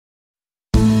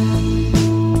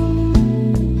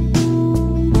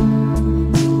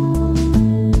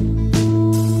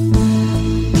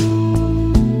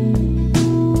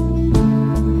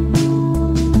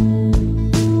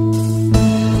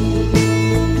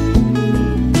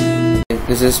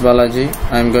this is Balaji.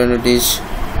 I am going to teach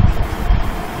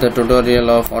the tutorial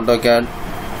of AutoCAD,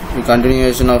 the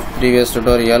continuation of previous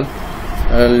tutorial,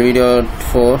 video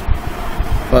 4.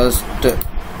 First,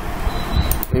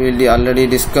 we will already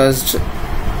discussed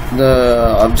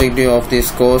the objective of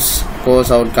this course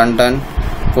content,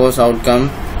 course outcome,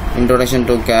 introduction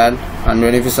to CAD and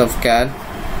benefits of CAD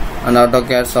and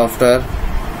AutoCAD software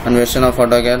and version of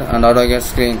AutoCAD and AutoCAD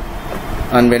screen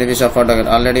and benefits of AutoCAD.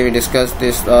 Already we discussed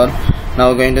this.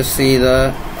 Now going to see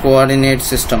the coordinate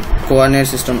system.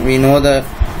 We know the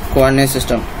coordinate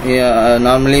system.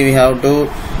 Normally we have two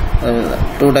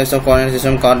types of coordinate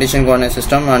system: Cartesian coordinate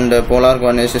system and polar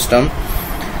coordinate system.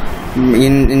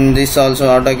 In this also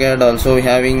AutoCAD also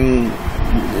having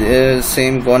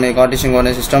same Cartesian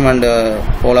coordinate system and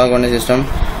polar coordinate system,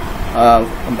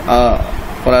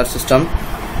 polar system.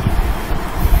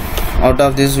 Out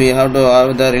of this we have to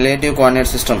have the relative coordinate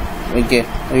system. Okay,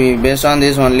 based on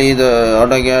this only the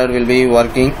AutoCAD will be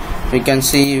working. We can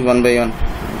see one by one.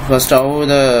 First, how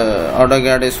the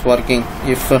AutoCAD is working.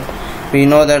 If we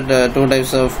know that two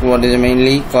types of what is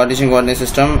mainly Cartesian coordinate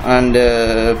system and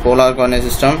polar coordinate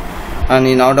system, and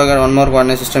in AutoCAD one more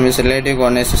coordinate system is relative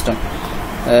coordinate system.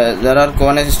 There are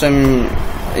coordinate system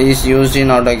is used in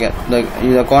AutoCAD.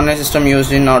 The coordinate system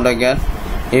used in AutoCAD,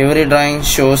 every drawing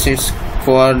shows its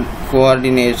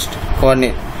coordinate.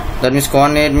 That means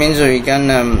coordinate means we can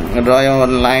draw our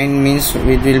line, means it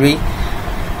will be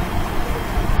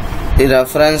a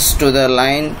reference to the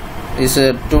line is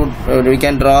we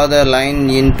can draw the line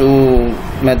in two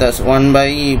methods, one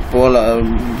by polar,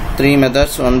 three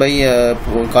methods, one by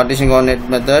Cartesian coordinate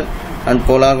method and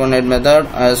polar coordinate method,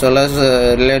 as well as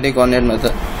relative coordinate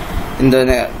method. In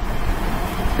the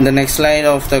next slide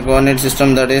of the coordinate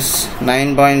system, that is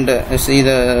 9 point, see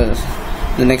the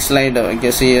next slide. Okay,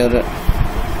 see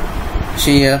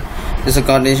here is a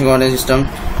Cartesian coordinate system.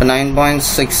 The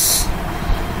 9.6,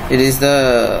 it is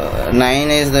the 9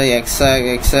 is the x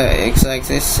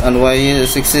axis and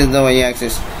 6 is the y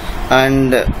axis,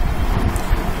 and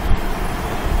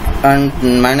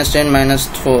 -10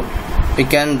 -4 we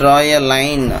can draw a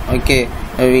line. Okay,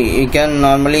 we can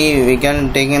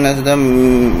take in as the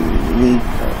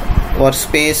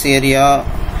workspace area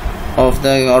of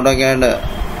the AutoCAD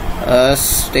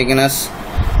as taken as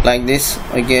like this.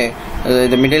 Okay,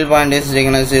 the middle point is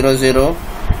taken as 0 0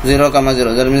 0,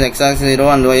 0. That means x axis 0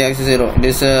 and y axis 0. It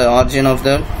is origin of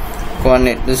the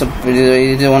coordinate.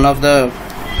 It is one of the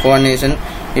coordination.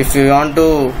 If you want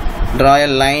to draw a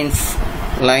line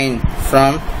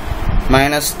from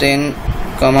 -10,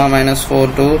 -4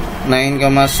 to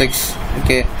 9, 6.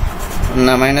 Okay,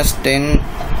 -10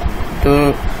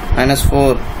 to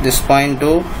 -4. This point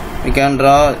 2 we can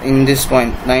draw in this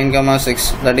point 9,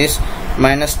 6. That is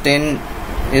 -10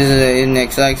 is in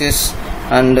x axis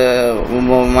and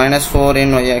 -4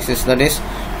 in y axis. That is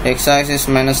x axis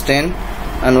 -10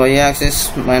 and y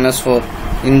axis -4.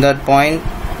 In that point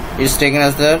is taken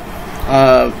as the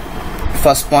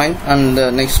first point, and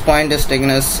the next point is taken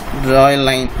as draw a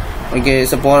line. Okay,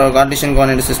 it's a Cartesian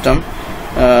coordinate system.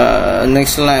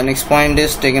 Next point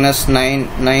is taken as 9,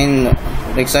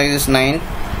 x axis 9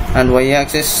 and y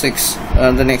axis 6.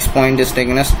 The next point is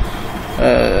taken as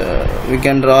we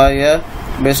can draw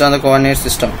based on the coordinate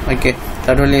system. Okay,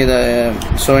 that will be the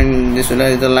in this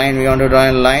is the line. We want to draw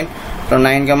a line from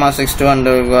 9, 6 to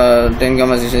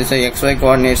 10, 6. It's a XY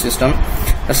coordinate system.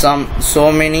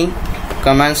 So many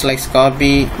commands like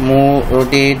copy, move,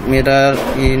 rotate, mirror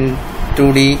in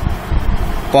 2D,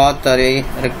 path array,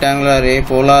 rectangular array,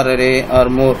 polar array, or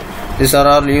more. These are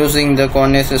all using the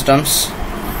coordinate systems.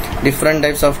 Different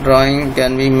types of drawing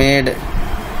can be made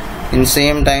in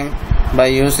same time by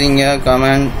using a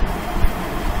command,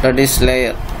 that is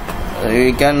layer.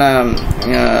 We can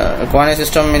coordinate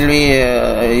system will be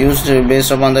used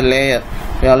based upon the layer.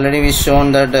 We already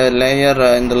shown that layer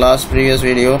in the previous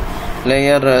video.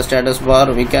 Layer status bar,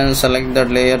 we can select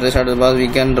that layer status bar. We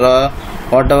can draw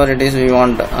whatever it is we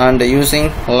want, and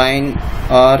using line,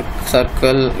 arc,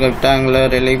 circle, rectangular,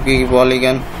 elliptic,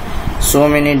 polygon, so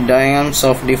many diagrams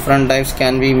of different types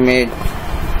can be made.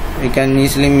 We can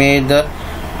easily make the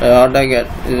AutoCAD.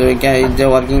 It's the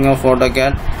working of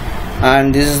AutoCAD,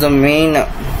 and this is the main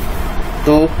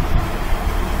two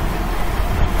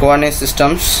coordinate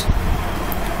systems: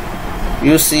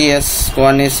 UCS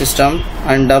coordinate system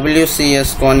and WCS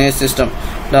coordinate system.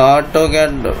 The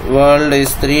AutoCAD world is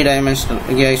three-dimensional.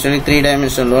 Okay, actually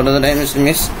three-dimensional. What are the dimensions?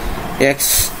 Means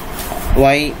X,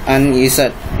 Y and Z.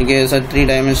 Okay, so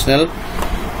three-dimensional.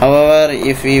 However,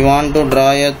 if we want to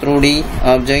draw a 2D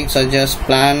object such as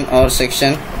plan or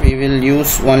section, we will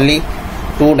use only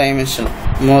two-dimensional.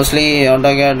 mostly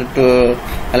AutoCAD to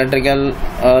electrical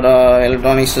or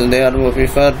electronics, they are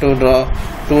prefer to draw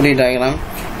 2D diagram,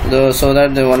 so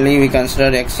that only we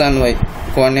consider x and y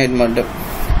coordinate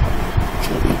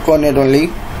only.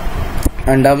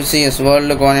 And WCS,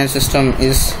 world coordinate system,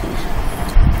 is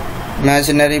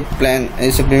imaginary plane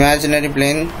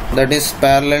that is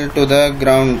parallel to the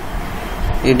ground.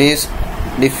 It is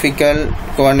default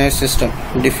coordinate system.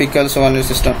 World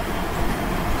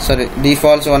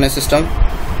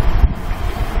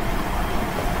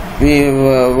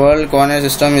coordinate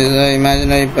system is an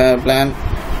imaginary plane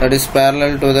that is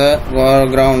parallel to the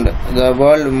ground.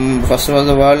 First of all,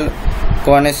 the world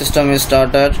coordinate system is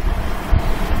started.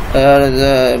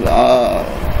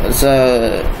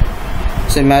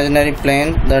 It's imaginary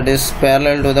plane that is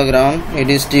parallel to the ground. It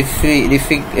is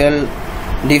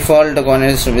default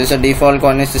coordinate system. It's a default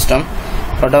coordinate system.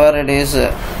 Whatever it is,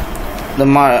 the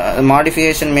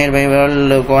modification made by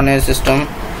world coordinate system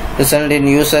result in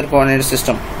user coordinate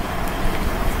system.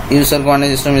 User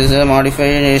coordinate system is a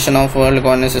modification of world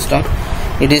coordinate system.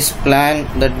 It is plan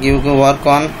that you work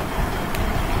on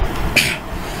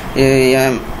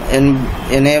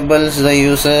enables the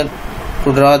user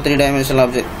to draw three-dimensional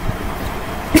object.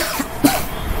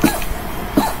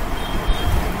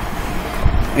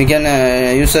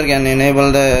 User can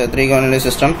enable the three coordinate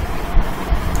system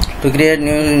to create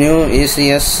new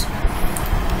ECS.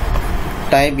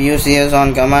 Type UCS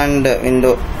on command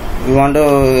window. We want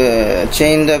to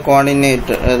change the coordinate,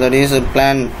 that is a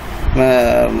plan,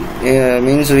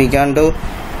 means we can do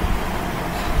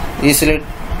easily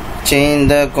change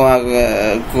the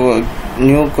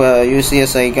new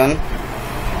UCS icon.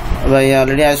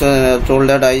 Already I told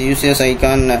that UCS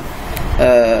icon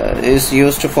is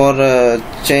used for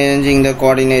changing the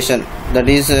coordination, that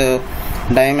is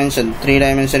dimension, 3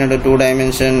 dimension into 2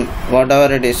 dimension,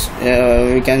 whatever it is,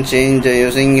 we can change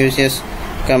using UCS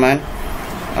command.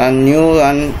 And new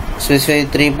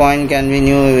unspecified 3 point can be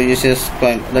new UCS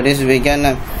point, that is we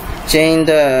can change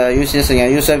the UCS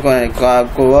user coordinate.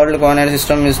 World coordinate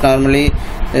system is normally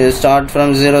start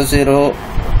from 0 0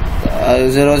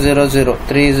 0 0 0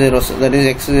 3 zeros, that is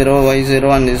x0,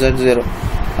 y0 and z0.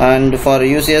 And for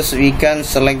UCS we can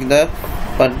select the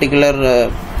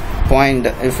particular point.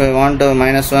 If I want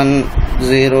 -1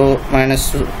 0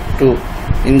 -2,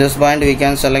 in this point we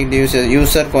can select the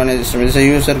user coordinate system. It's a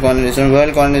user coordinate system.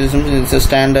 World coordinate system is a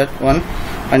standard one,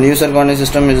 and user coordinate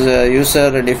system is a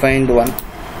user defined one.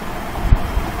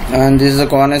 And this is the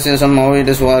coordinate system, how it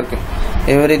is work.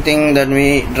 Everything that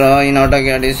we draw in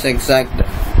AutoCAD is exact.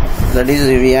 That is,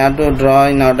 we have to draw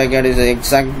in AutoCAD is the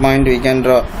exact point we can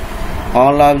draw.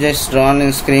 All objects drawn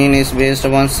in screen is based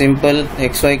upon simple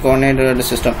XY coordinate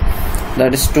system.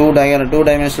 That is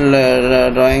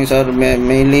two-dimensional drawings are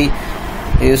mainly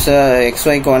use a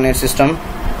XY coordinate system,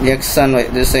 X and Y.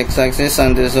 This X-axis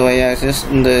and this Y-axis.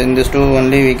 In this two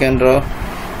only we can draw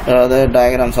the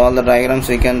diagrams. All the diagrams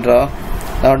we can draw.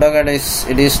 The AutoCAD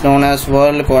is known as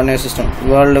world coordinate system.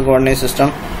 World coordinate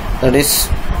system. That is,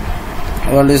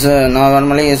 world is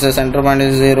normally is a center point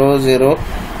is 0 0.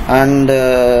 And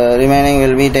remaining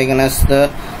will be taken as the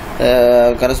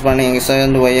corresponding x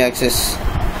and y axis.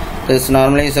 This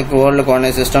normally is a world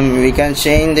coordinate system. We can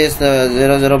change this the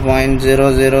 0.000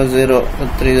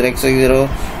 3 x0,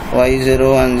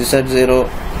 y0 and z0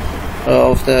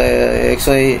 of the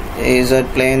xy z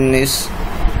plane is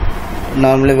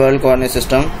normally world coordinate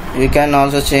system. We can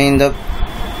also change the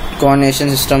coordination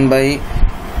system by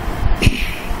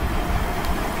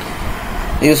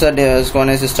user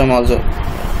coordinate system also.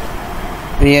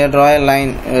 We draw a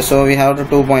line, so we have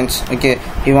 2 points. Okay,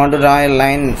 you want to draw a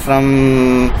line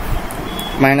from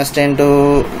 -10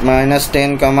 to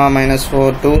 -10 comma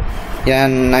 -4 to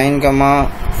 9 comma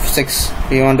 6.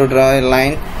 We want to draw a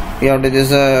line. We have to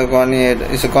this coordinate.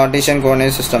 It's a Cartesian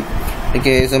coordinate system.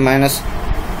 Okay, it's a -10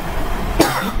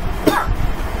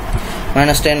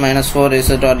 -4 is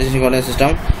a Cartesian coordinate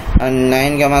system, and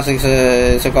 9 comma 6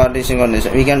 is a Cartesian coordinate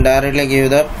system. We can directly give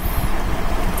the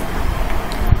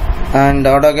and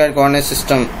AutoCAD coordinate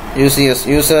system UCS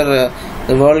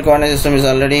the world coordinate system is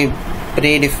already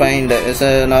predefined.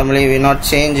 Normally we not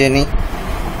change any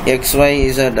x, y,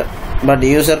 z, but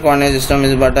user coordinate system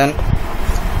is bottom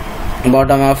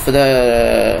of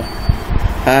the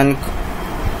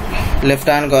left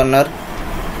hand corner.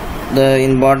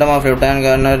 In bottom of left hand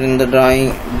corner in the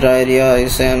drawing area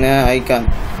is an icon,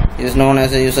 is known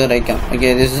as a user icon.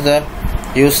 Okay, this is the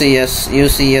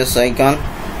UCS icon.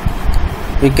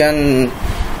 We can,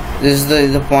 this is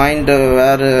the point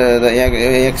where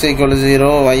the x equal to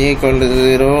 0, y equal to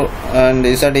 0 and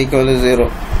z equal to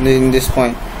 0. In this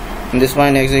point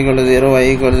x equal to 0,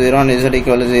 y equal to 0 and z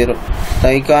equal to 0. The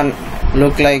icon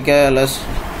look like a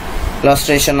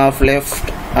illustration of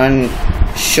left and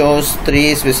shows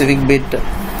 3 specific bit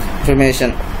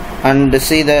information. And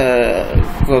see the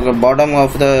bottom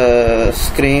of the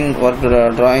screen or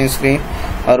drawing screen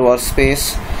or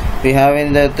workspace, we have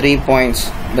in the 3 points,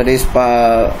 that is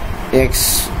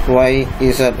x, y,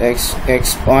 z,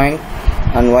 x point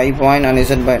and y point and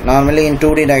z point. Normally in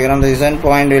 2D diagram the z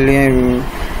point will be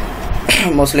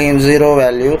mostly in 0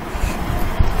 value,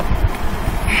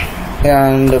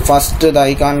 and first the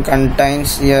icon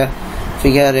contains a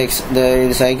figure x.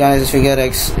 This icon is figure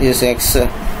x is x,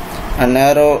 and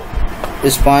arrow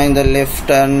is point the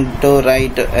left and to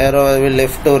right, arrow will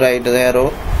left to right, the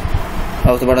arrow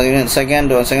of the bottom. Second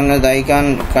the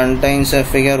icon contains a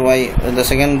figure y. The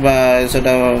second is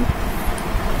the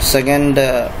second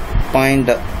point,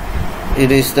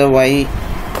 it is the y,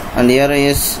 and here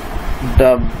is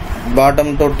the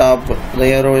bottom to top, the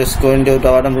arrow is going to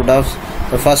bottom to top.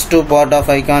 The first 2 part of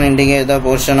icon indicate the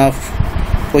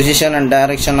position and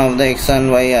direction of the x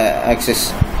and y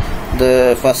axis.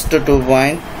 The first 2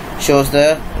 point shows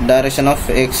the direction of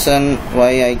x and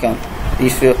y icon.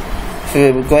 If you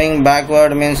going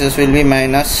backward means this will be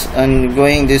minus, and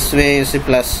going this way is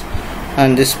plus,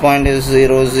 and this point is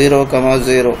 0, 0,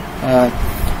 0.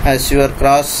 As your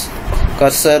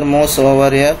cursor moves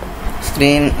over a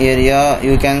screen area,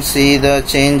 you can see the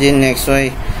change in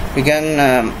xy. You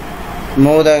can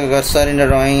move the cursor in the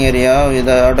drawing area with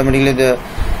automatically the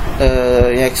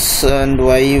x and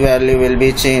y value will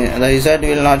be changed. The z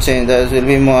will not change, this will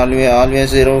be always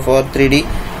 0 for 2D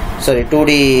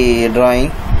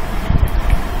drawing.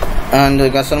 And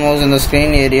the cursor moves in the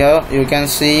screen area, you can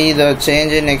see the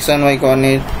change in x and y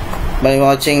coordinate by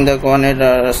watching the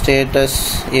coordinate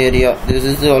status area. This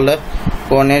is called the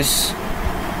coordinate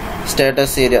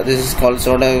status area. This is called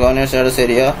coordinate status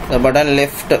area. The button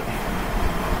left of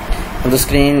the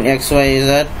screen xy is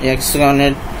at x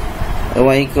coordinate,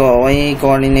 y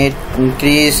coordinate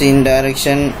increase in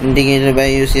direction indicated by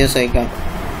UCS icon.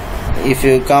 If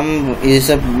you come is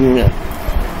a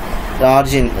the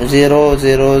origin 0,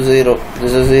 0, 0.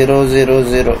 This is 0, 0,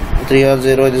 0. 3 or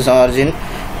 0. This is origin.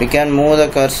 We can move the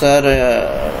cursor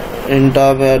in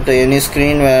top to any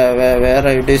screen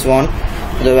where it is on.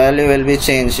 The value will be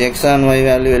changed. X and Y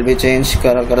value will be changed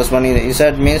corresponding.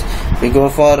 Z means we go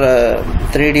for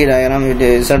 3D diagram.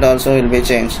 Z also will be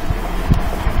changed.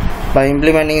 By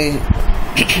implementing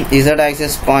Z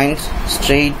axis points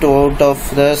straight out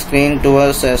of the screen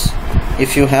towards us.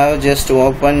 If you have just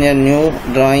open a new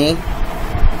drawing,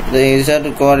 the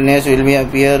Z coordinates will be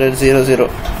appear at 0, 0.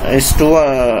 It's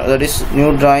that is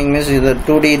new drawing means the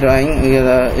 2D drawing.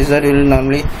 Z will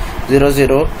normally 0,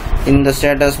 0 in the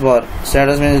status bar.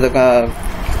 Status means the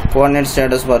coordinate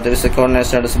status bar. There is a coordinate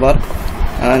status bar,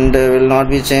 and will not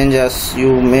be changed as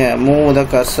you may move the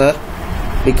cursor,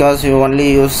 because you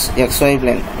only use xy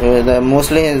plane.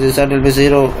 Mostly the Z will be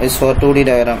 0 is for 2D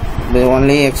diagram. The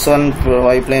only x1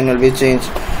 y plane will be changed.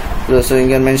 So you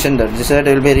can mention that the Z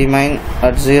will be remain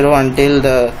at 0 until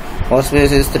the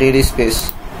workspace is 3D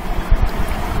space.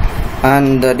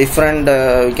 And the different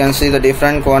you can see the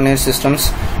different coordinate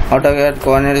systems. AutoCAD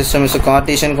coordinate system is a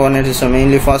Cartesian coordinate system.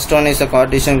 Mainly first one is a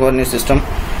Cartesian coordinate system.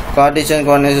 Cartesian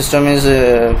coordinate system is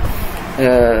the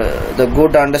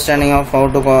good understanding of how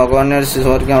to coordinates is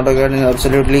working AutoCAD is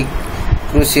absolutely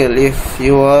crucial if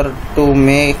you are to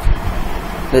make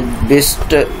the best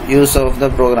use of the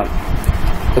program.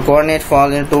 The coordinate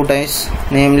falls in 2 types,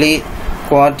 namely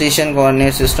Cartesian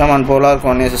coordinate system and polar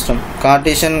coordinate system.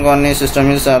 Cartesian coordinate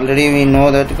system is already we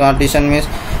know that Cartesian means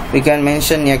we can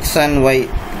mention x and y,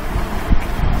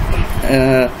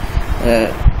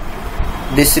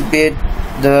 dissipate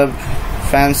the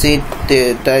fancy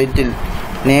title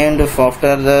named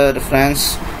after the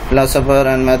French philosopher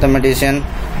and mathematician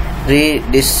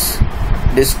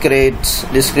Descartes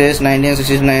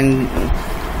 1969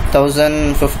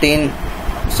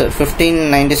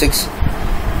 1596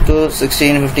 to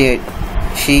 1658.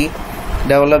 She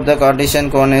developed the Cartesian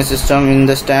coordinate system in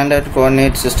the standard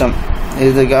coordinate system.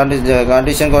 The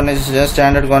Cartesian coordinate is a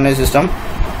standard coordinate system.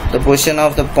 The position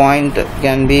of the point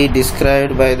can be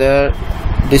described by the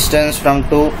distance from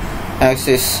 2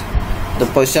 axes. The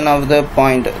position of the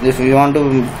point, if you want to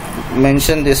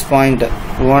mention this point,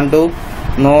 you want to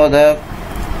know the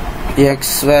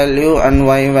x value and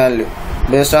y value.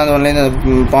 Based on only the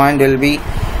point will be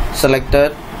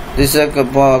selected. This is a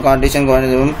Cartesian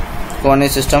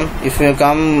coordinate system. If you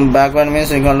come backward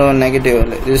means we can do negative.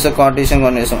 This is a Cartesian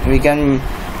coordinate system. We can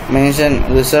mention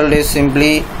result is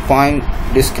simply point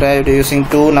described using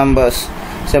 2 numbers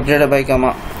separated by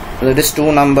comma. That is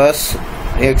 2 numbers,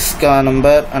 x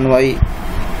number and y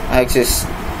axis.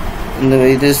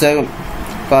 This is a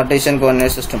Cartesian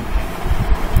coordinate system.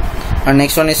 And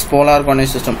next one is polar coordinate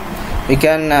system. We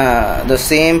can the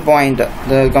same point,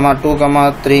 the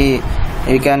 2, 3,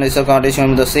 you can is a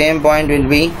Cartesian. The same point will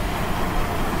be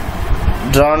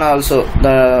drawn also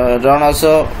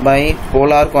by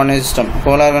polar coordinate system.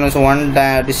 Polar coordinate is one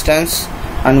distance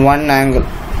and one angle,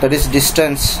 that is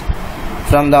distance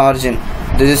from the origin.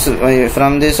 This is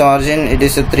from this origin it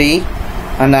is a 3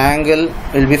 and the angle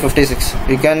will be 56.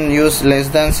 You can use less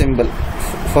than symbol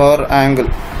for angle.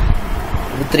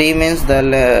 3 means the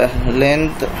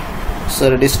length,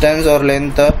 so distance or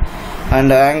length, and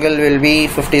the angle will be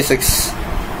 56.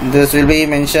 This will be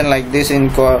mentioned like this in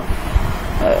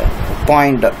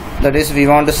point, that is we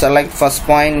want to select first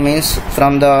point, means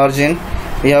from the origin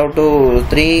we have to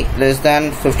 3 less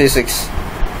than 56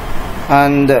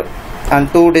 and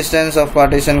 2 distance of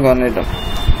Cartesian coordinate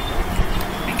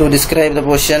to describe the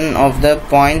position of the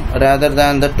point rather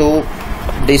than the 2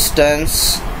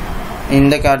 distance in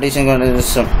the Cartesian coordinate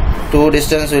system. 2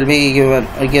 distance will be given.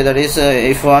 Okay, that is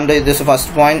if we want to, this first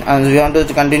point and we want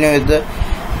to continue with the,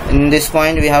 in this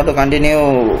point we have to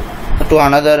continue to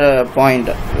another point.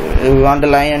 We want to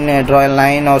draw a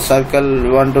line or circle, we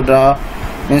want to draw,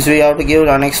 means we have to give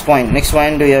the next point. Next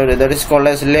point we have, that is called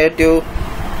as relative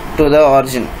to the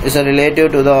origin. It's a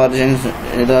relative to the origin.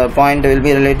 The point will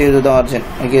be relative to the origin.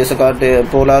 Okay, so got a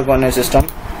polar coordinate system,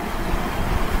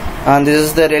 and this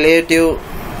is the relative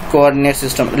coordinate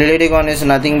system. Relative coordinate is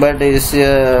nothing but is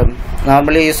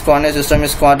normally is coordinate system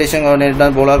is Cartesian coordinate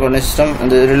and polar coordinate system,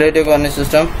 and the relative coordinate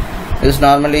system is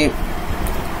normally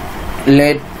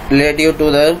relative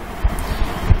to the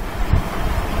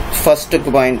first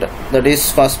point, that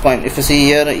is first point. If you see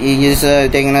here, E is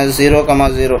taken as 0,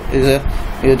 0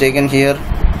 is taken here.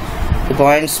 The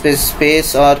point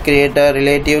space or creator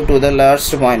relative to the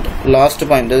last point.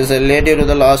 That is relative to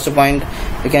the last point.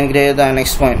 We can create the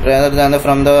next point rather than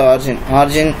from the origin.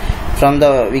 Origin from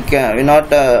the we not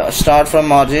start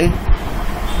from origin,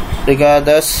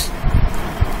 because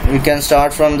we can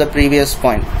start from the previous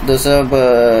point. This is a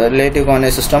relative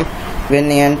coordinate system. When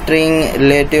entering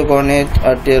relative coordinate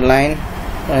at a line,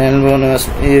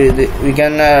 we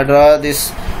can draw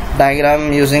this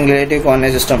diagram using relative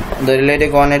coordinate system. The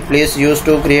relative coordinate place used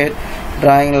to create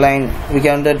drawing line. We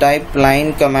can type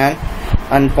line command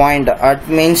and point. At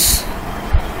means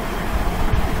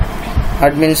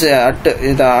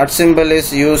the at symbol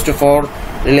is used for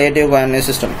relative coordinate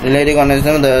system. Relative coordinate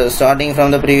system, the starting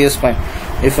from the previous point.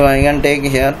 If I can take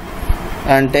here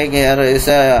and take here is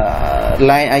a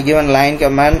line, I given line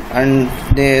command and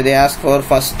they ask for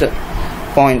first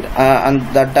point, and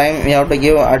that time we have to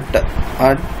give at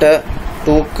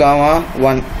 2,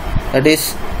 1. That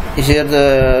is here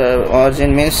the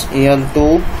origin means here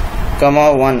 2,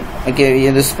 1. Okay,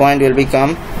 here this point will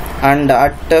become, and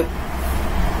at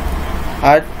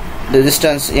the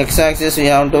distance x-axis we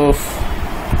have to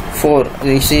 4.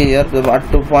 You see here the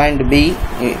at 2 point B,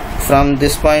 from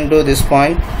this point to this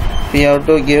point we have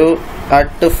to give at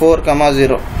 4,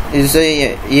 0. Is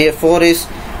a 4 is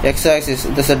x-axis.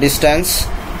 This is a distance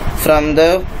from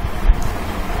the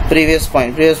previous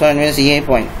point. Previous point means A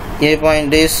point. A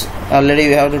point is already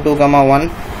we have to 2, 1,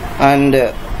 and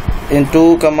in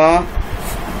 2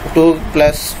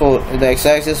 plus 4 the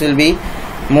x-axis will be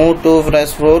move 2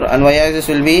 plus 4 and y-axis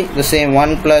will be the same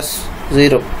 1 plus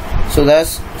 0. So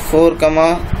that's 4,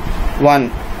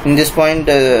 1. In this point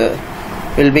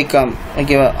will become,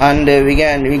 okay, and we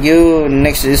give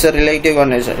next is a relative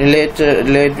coordinate,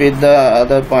 relate with the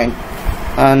other point,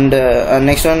 and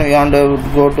next one we want to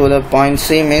go to the point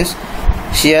C, means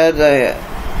here the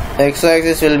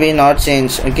x-axis will be not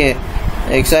changed. Okay,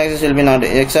 x-axis will be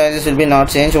not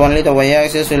changed, only the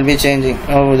y-axis will be changing.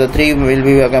 Oh, the 3 will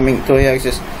be coming to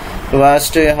y-axis.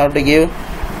 First you have to give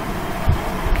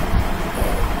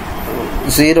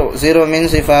 0. 0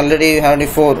 means if already you have the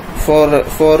 4, 0,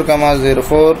 4, 3,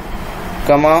 4,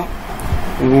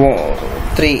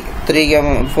 3.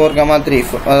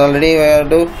 Already we have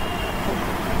to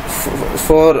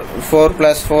 4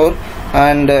 plus 4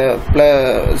 and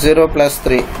 0 plus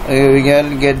 3. We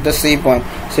can get the C point.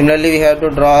 Similarly, we have to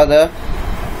draw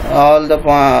all the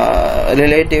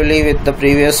relatively with the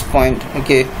previous point.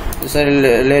 Okay, this is a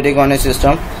relative coordinate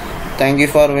system. Thank you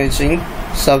for watching.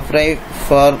 Subscribe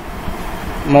for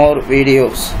more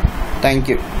videos. Thank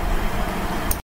you.